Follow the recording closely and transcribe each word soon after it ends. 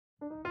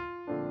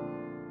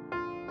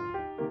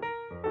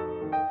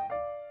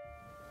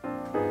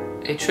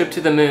A Trip to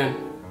the Moon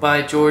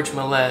by George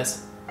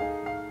Méliès.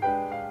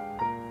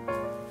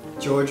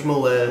 George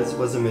Méliès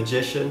was a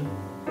magician,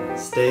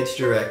 stage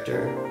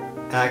director,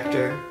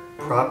 actor,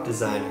 prop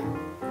designer,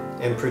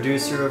 and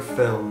producer of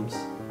films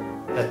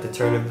at the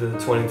turn of the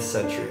 20th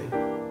century.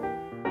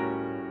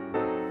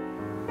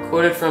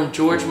 Quoted from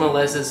George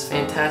Méliès's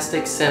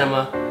Fantastic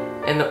Cinema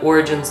and the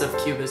Origins of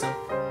Cubism.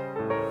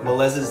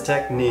 Méliès's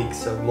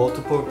techniques of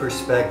multiple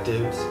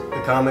perspectives,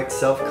 the comic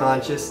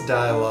self-conscious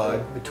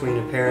dialogue between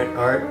apparent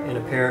art and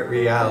apparent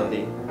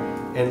reality,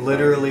 and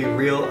literally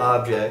real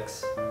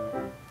objects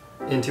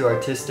into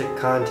artistic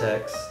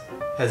context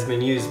has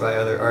been used by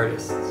other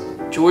artists.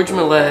 George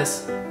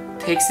Méliès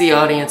takes the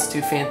audience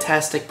to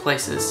fantastic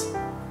places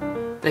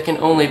that can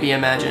only be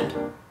imagined.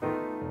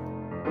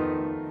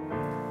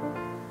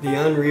 The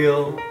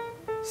unreal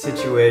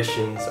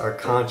situations are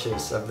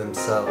conscious of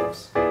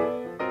themselves.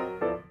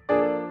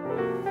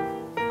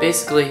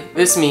 Basically,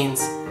 this means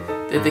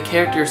that the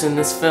characters in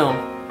this film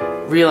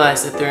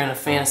realize that they're in a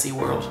fantasy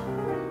world.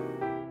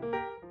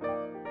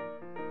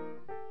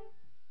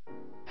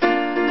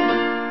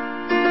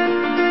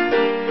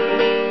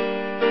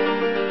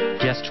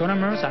 The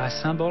astronomers are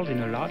assembled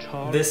in a large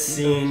hall. This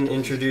scene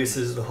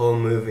introduces the whole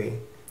movie.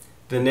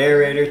 The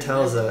narrator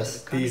tells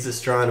us these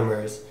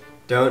astronomers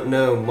don't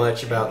know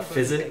much about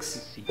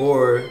physics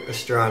or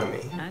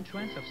astronomy.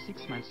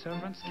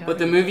 But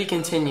the movie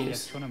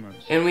continues,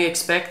 and we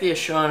expect the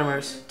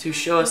astronomers to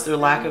show us their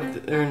lack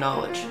of their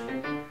knowledge.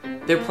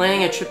 They're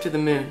planning a trip to the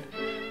moon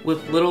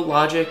with little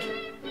logic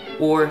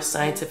or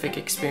scientific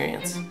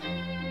experience.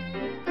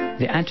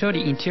 They enter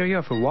the interior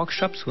of a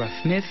workshop where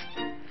smiths,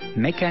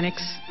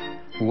 mechanics,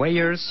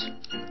 weighers,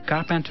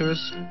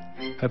 carpenters,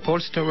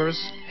 upholsterers,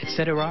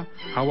 etc.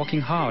 are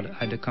working hard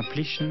at the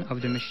completion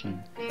of the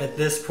machine. At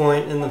this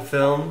point in the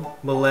film,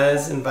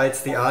 Méliès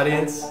invites the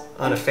audience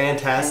on a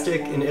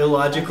fantastic and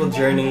illogical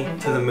journey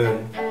to the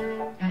moon.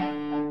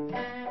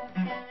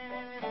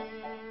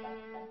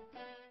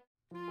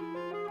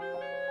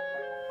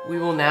 We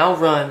will now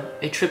run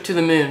A Trip to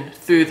the Moon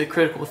through the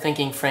critical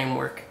thinking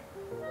framework.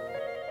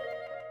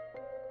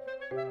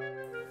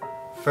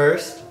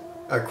 First,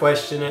 our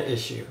question at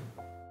issue.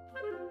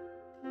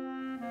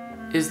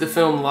 Is the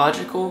film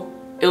logical,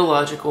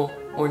 illogical,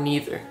 or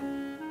neither?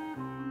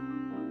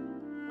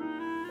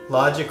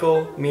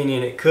 Logical,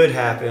 meaning it could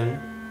happen,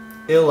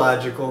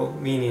 illogical,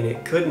 meaning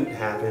it couldn't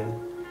happen,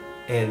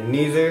 and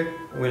neither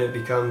when it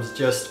becomes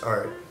just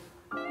art.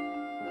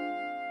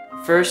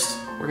 First,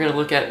 we're going to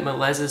look at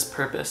Méliès's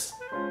purpose.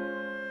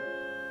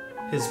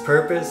 His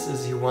purpose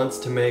is he wants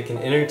to make an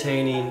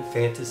entertaining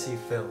fantasy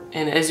film.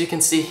 And as you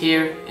can see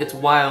here, it's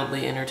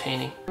wildly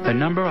entertaining. A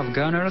number of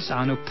gunners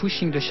are now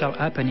pushing the shell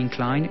up an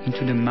incline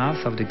into the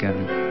mouth of the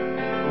gun.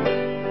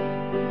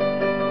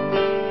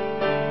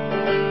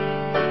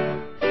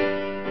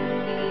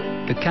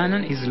 The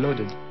cannon is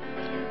loaded.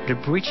 The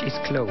breech is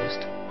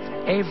closed.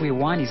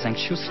 Everyone is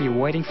anxiously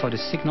waiting for the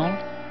signal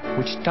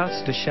which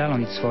starts the shell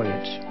on its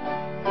voyage.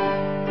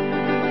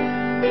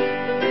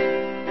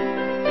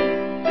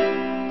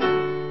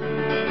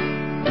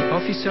 The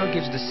officer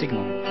gives the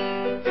signal.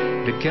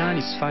 The gun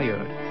is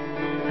fired,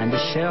 and the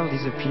shell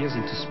disappears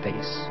into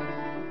space.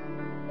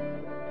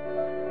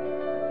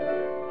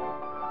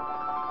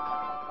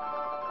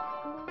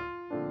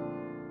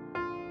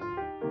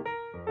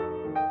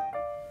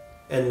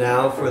 And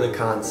now for the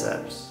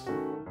concepts.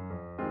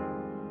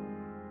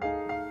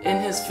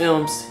 In his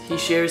films, he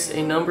shares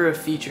a number of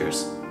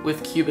features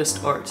with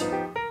Cubist art.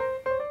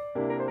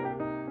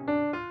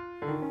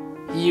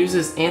 He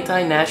uses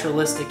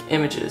anti-naturalistic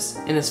images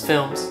in his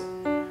films.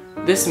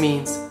 This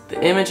means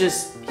the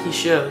images he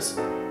shows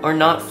are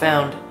not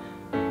found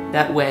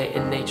that way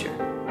in nature.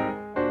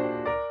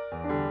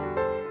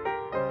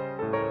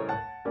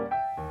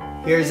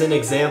 Here's an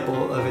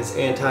example of his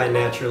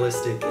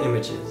anti-naturalistic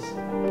images.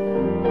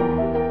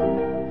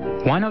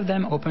 One of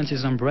them opens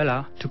his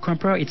umbrella to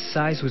compare its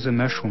size with a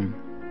mushroom.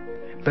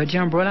 But the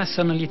umbrella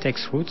suddenly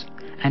takes root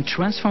and,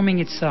 transforming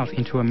itself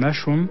into a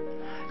mushroom,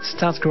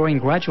 starts growing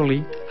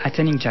gradually,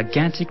 attaining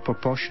gigantic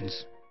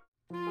proportions.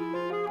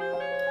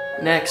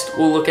 Next,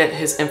 we'll look at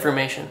his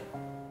information.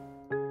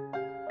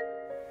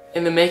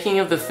 In the making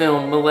of the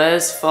film,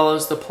 Méliès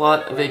follows the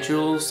plot of a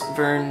Jules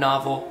Verne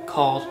novel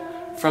called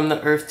From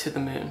the Earth to the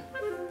Moon.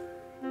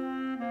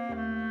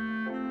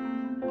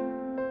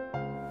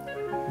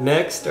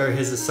 Next are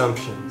his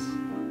assumptions.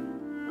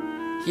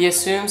 He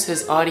assumes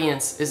his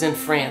audience is in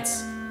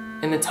France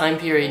in the time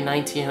period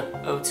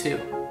 1902.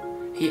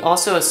 He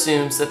also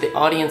assumes that the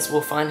audience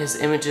will find his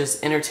images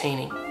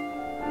entertaining.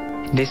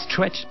 They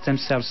stretch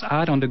themselves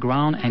out on the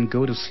ground and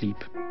go to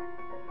sleep.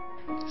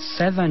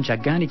 7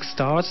 gigantic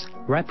stars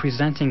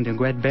representing the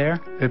Great Bear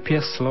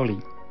appear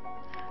slowly,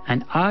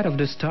 and out of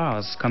the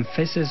stars come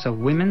faces of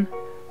women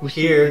who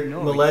Here,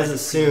 Méliès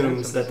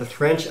assumes that the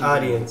French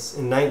audience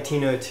in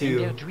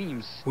 1902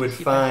 would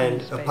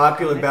find a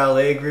popular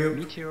ballet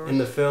group in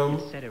the film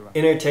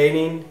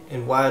entertaining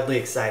and wildly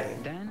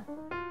exciting. Then,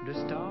 the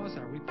stars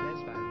are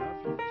replaced by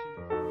lovely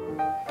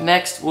visions.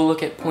 Next, we'll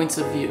look at points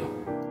of view.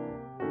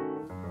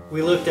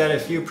 We looked at a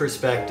few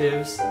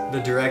perspectives,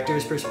 the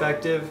director's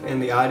perspective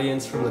and the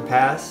audience from the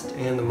past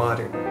and the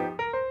modern.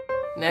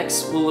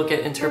 Next, we'll look at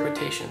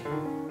interpretation.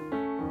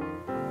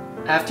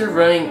 After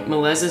running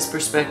Melez's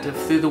perspective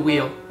through the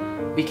wheel,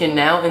 we can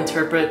now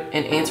interpret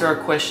and answer our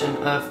question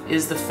of,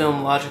 is the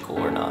film logical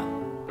or not?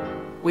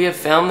 We have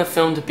found the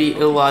film to be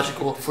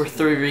illogical for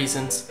 3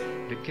 reasons.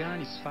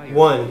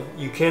 1.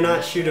 You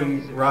cannot shoot a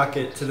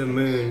rocket to the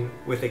moon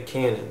with a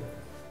cannon.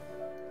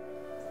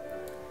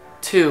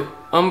 2.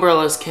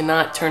 Umbrellas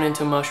cannot turn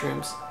into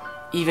mushrooms,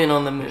 even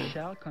on the moon.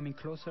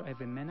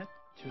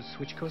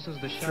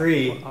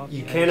 3.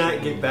 You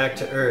cannot get back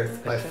to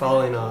Earth by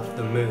falling off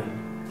the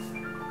moon.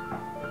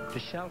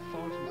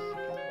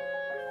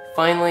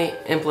 Finally,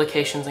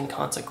 implications and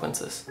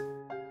consequences.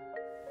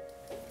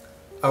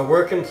 Our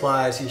work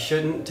implies you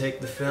shouldn't take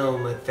the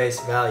film at face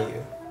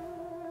value.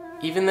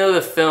 Even though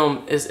the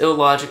film is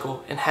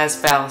illogical and has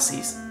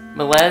fallacies,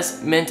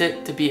 Melez meant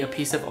it to be a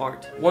piece of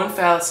art. One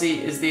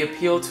fallacy is the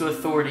appeal to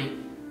authority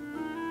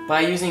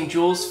by using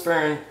Jules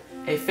Verne,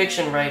 a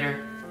fiction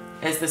writer,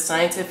 as the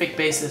scientific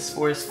basis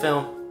for his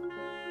film.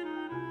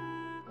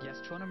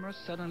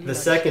 The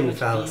second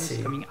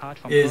fallacy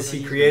is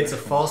he creates a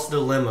false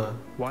dilemma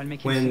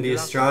when the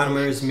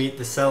astronomers meet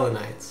the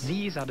Selenites.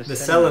 The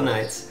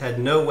Selenites had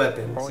no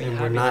weapons and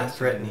were not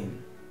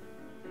threatening.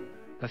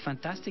 A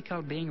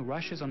fantastical being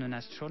rushes on an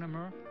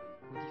astronomer.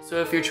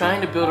 So if you're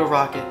trying to build a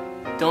rocket,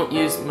 don't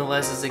use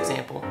Melez's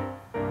example.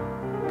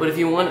 But if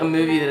you want a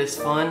movie that is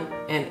fun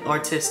and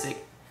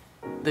artistic,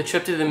 The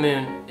Trip to the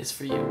Moon is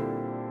for you.